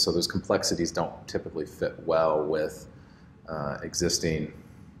team-based, and so those complexities don't typically fit well with existing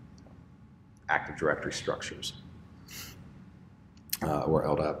Active Directory structures or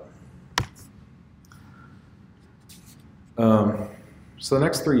LDAP. So the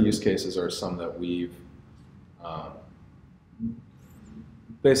next three use cases are some that we've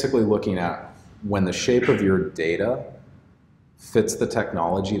basically looking at when the shape of your data fits the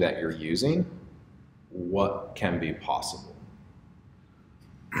technology that you're using, what can be possible.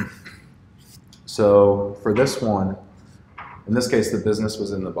 So for this one, in this case, the business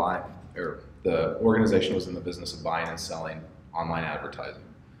was in the the organization was in the business of buying and selling online advertising.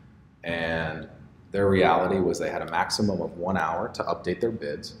 And their reality was they had a maximum of 1 hour to update their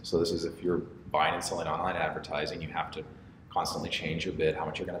bids. So this is if you're buying and selling online advertising, you have to constantly change your bid, how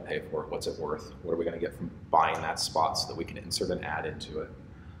much you're going to pay for it, what's it worth, what are we going to get from buying that spot so that we can insert an ad into it.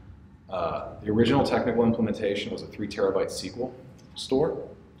 The original technical implementation was a 3 terabyte SQL store,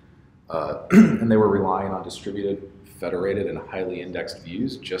 and they were relying on distributed, federated, and highly indexed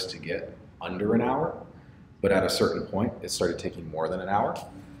views just to get under an hour. But at a certain point, it started taking more than an hour,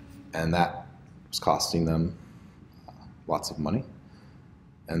 and that was costing them lots of money.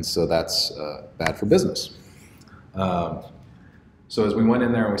 And so that's bad for business. So as we went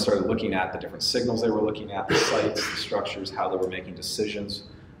in there and we started looking at the different signals they were looking at, the sites, the structures, how they were making decisions,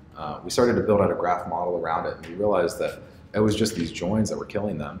 we started to build out a graph model around it, and we realized that it was just these joins that were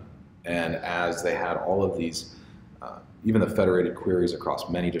killing them. And as they had all of these, even the federated queries across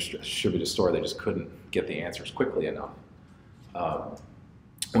many distributed store, they just couldn't get the answers quickly enough.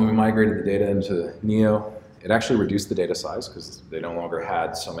 When we migrated the data into Neo, it actually reduced the data size because they no longer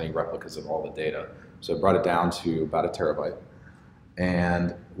had so many replicas of all the data. So it brought it down to about 1 terabyte.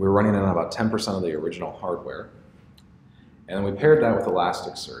 And we were running it on about 10% of the original hardware. And then we paired that with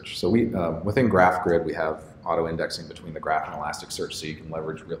Elasticsearch. So we, within GraphGrid, we have auto-indexing between the graph and Elasticsearch, so you can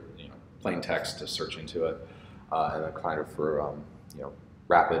leverage plain text to search into it, and then kind of for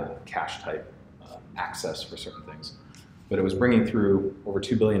rapid cache type access for certain things. But it was bringing through over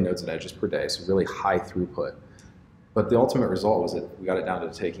 2 billion nodes and edges per day, so really high throughput. But the ultimate result was that we got it down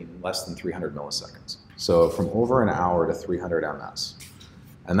to taking less than 300 milliseconds. So from over an hour to 300 ms.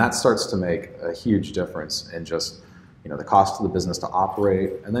 And that starts to make a huge difference in just the cost of the business to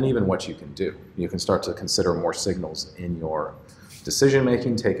operate, and then even what you can do. You can start to consider more signals in your decision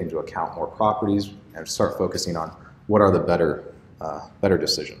making, take into account more properties, and start focusing on what are the better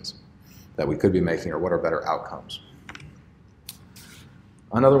decisions that we could be making, or what are better outcomes.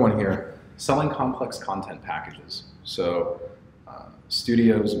 Another one here, selling complex content packages. So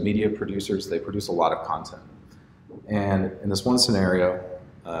studios, media producers, they produce a lot of content. And in this one scenario,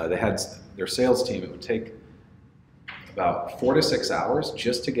 they had their sales team, it would take about 4 to 6 hours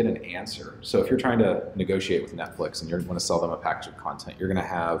just to get an answer. So if you're trying to negotiate with Netflix and you want to sell them a package of content, you're going to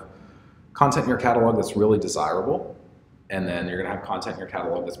have content in your catalog that's really desirable, and then you're going to have content in your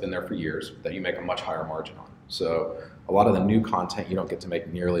catalog that's been there for years that you make a much higher margin on. So a lot of the new content, you don't get to make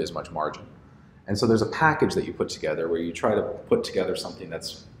nearly as much margin. And so there's a package that you put together where you try to put together something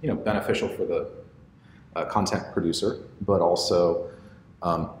that's beneficial for the content producer, but also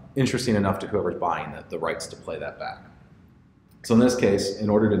interesting enough to whoever's buying the rights to play that back. So in this case, in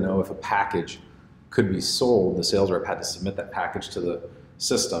order to know if a package could be sold, the sales rep had to submit that package to the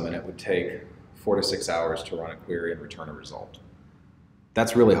system, and it would take 4 to 6 hours to run a query and return a result.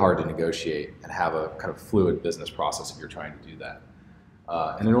 That's really hard to negotiate and have a kind of fluid business process if you're trying to do that.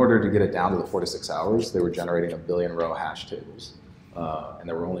 And in order to get it down to the 4 to 6 hours, they were generating 1 billion row hash tables. And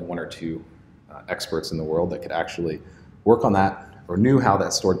there were only 1 or 2 experts in the world that could actually work on that or knew how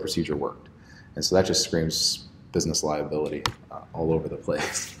that stored procedure worked. And so that just screams business liability all over the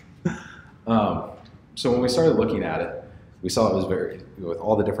place. So when we started looking at it, we saw it was with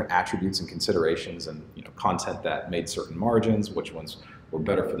all the different attributes and considerations and content that made certain margins, which ones were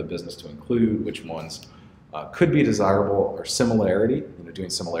better for the business to include, which ones could be desirable, or similarity, doing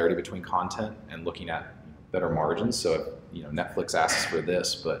similarity between content and looking at better margins. So if Netflix asks for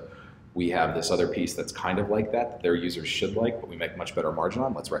this, but we have this other piece that's kind of like that their users should like, but we make much better margin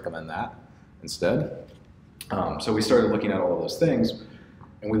on, let's recommend that instead. So we started looking at all of those things,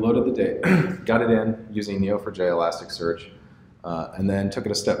 and we loaded the data, got it in using Neo4j Elasticsearch, and then took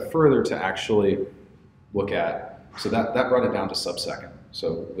it a step further to actually look at, so that brought it down to sub-second.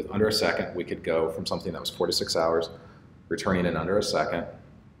 So with under a second, we could go from something that was 4 to 6 hours, returning in under a second.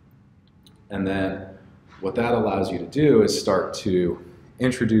 And then what that allows you to do is start to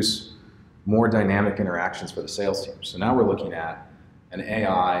introduce more dynamic interactions for the sales team. So now we're looking at an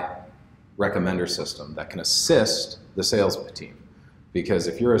AI recommender system that can assist the sales team. Because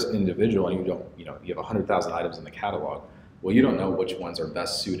if you're an individual and you have 100,000 items in the catalog, well, you don't know which ones are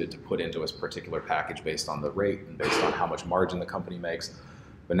best suited to put into a particular package based on the rate and based on how much margin the company makes.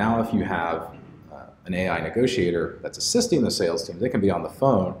 But now if you have an AI negotiator that's assisting the sales team, they can be on the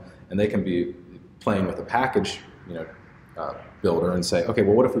phone and they can be playing with a package builder and say, okay,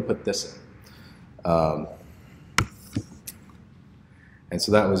 well, what if we put this in? And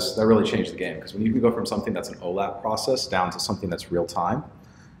so that really changed the game, because when you can go from something that's an OLAP process down to something that's real time,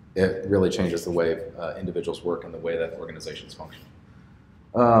 it really changes the way individuals work and the way that organizations function.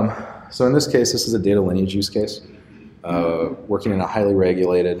 So in this case, this is a data lineage use case. Working in a highly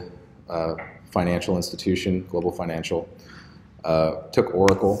regulated financial institution, global financial, took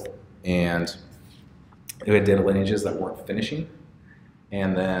Oracle, and it had data lineages that weren't finishing.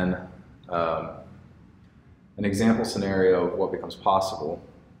 And then an example scenario of what becomes possible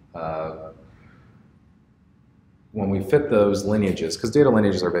when we fit those lineages, because data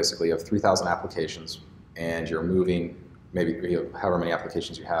lineages are basically you have 3,000 applications and you're moving, maybe however many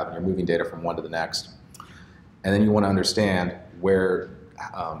applications you have, and you're moving data from one to the next. And then you want to understand where,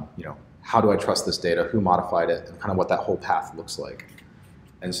 how do I trust this data, who modified it, and kind of what that whole path looks like.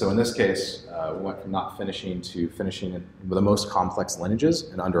 And so in this case, we went from not finishing to finishing with the most complex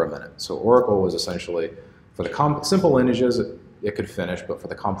lineages in under a minute. So Oracle was essentially For the simple lineages, it could finish, but for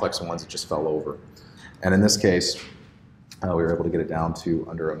the complex ones, it just fell over. And in this case, we were able to get it down to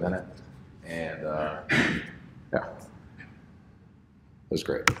under a minute. And yeah, it was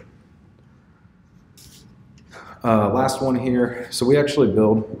great. Last one here. So we actually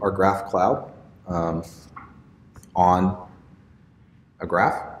build our graph cloud on a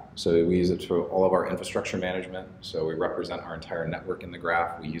graph. So we use it for all of our infrastructure management. So we represent our entire network in the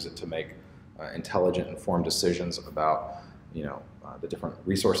graph. We use it to make intelligent, informed decisions about, the different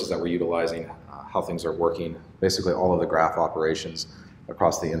resources that we're utilizing, how things are working, basically all of the graph operations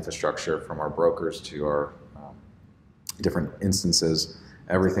across the infrastructure, from our brokers to our different instances.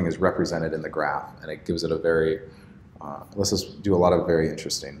 Everything is represented in the graph, and it gives it a very, lets us do a lot of very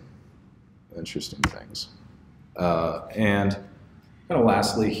interesting things. And kind of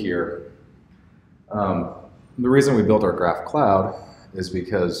lastly here, the reason we built our graph cloud is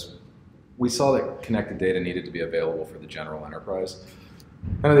because we saw that connected data needed to be available for the general enterprise.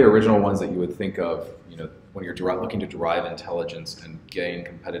 Kind of the original ones that you would think of, when you're looking to derive intelligence and gain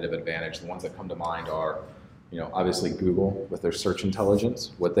competitive advantage, the ones that come to mind are, obviously Google with their search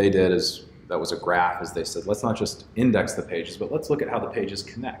intelligence. What they did is, that was a graph, is they said, let's not just index the pages, but let's look at how the pages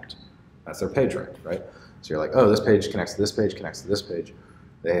connect. That's their page rank, right? So you're like, oh, this page connects to this page, connects to this page.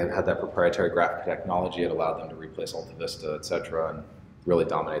 They have had that proprietary graph technology. It allowed them to replace Alta Vista, et cetera, and really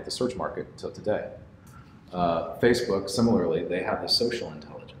dominate the search market until today. Facebook, similarly, they have the social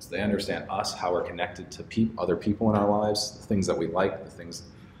intelligence. They understand us, how we're connected to other people in our lives, the things that we like, the things,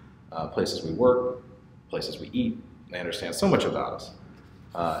 places we work, places we eat. They understand so much about us.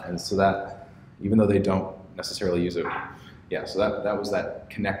 And so that, even though they don't necessarily use it, yeah, so that was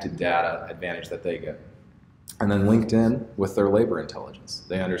that connected data advantage that they get. And then LinkedIn with their labor intelligence.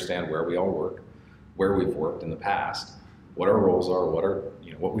 They understand where we all work, where we've worked in the past, what our roles are,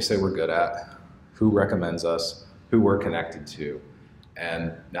 what we say we're good at, who recommends us, who we're connected to.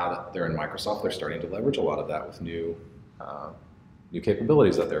 And now that they're in Microsoft, they're starting to leverage a lot of that with new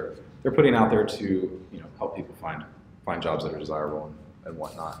capabilities that they're putting out there to help people find jobs that are desirable and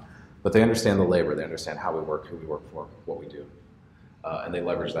whatnot. But they understand the labor, they understand how we work, who we work for, what we do. And they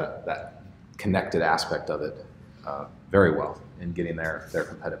leverage that connected aspect of it very well in getting their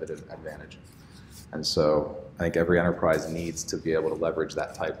competitive advantage. And so I think every enterprise needs to be able to leverage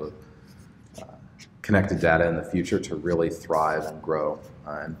that type of connected data in the future to really thrive and grow,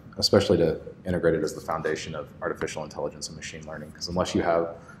 and especially to integrate it as the foundation of artificial intelligence and machine learning. Because unless you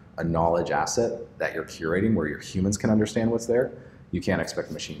have a knowledge asset that you're curating where your humans can understand what's there, you can't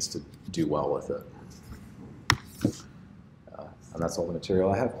expect machines to do well with it. And that's all the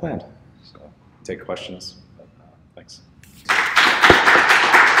material I have planned. So take questions.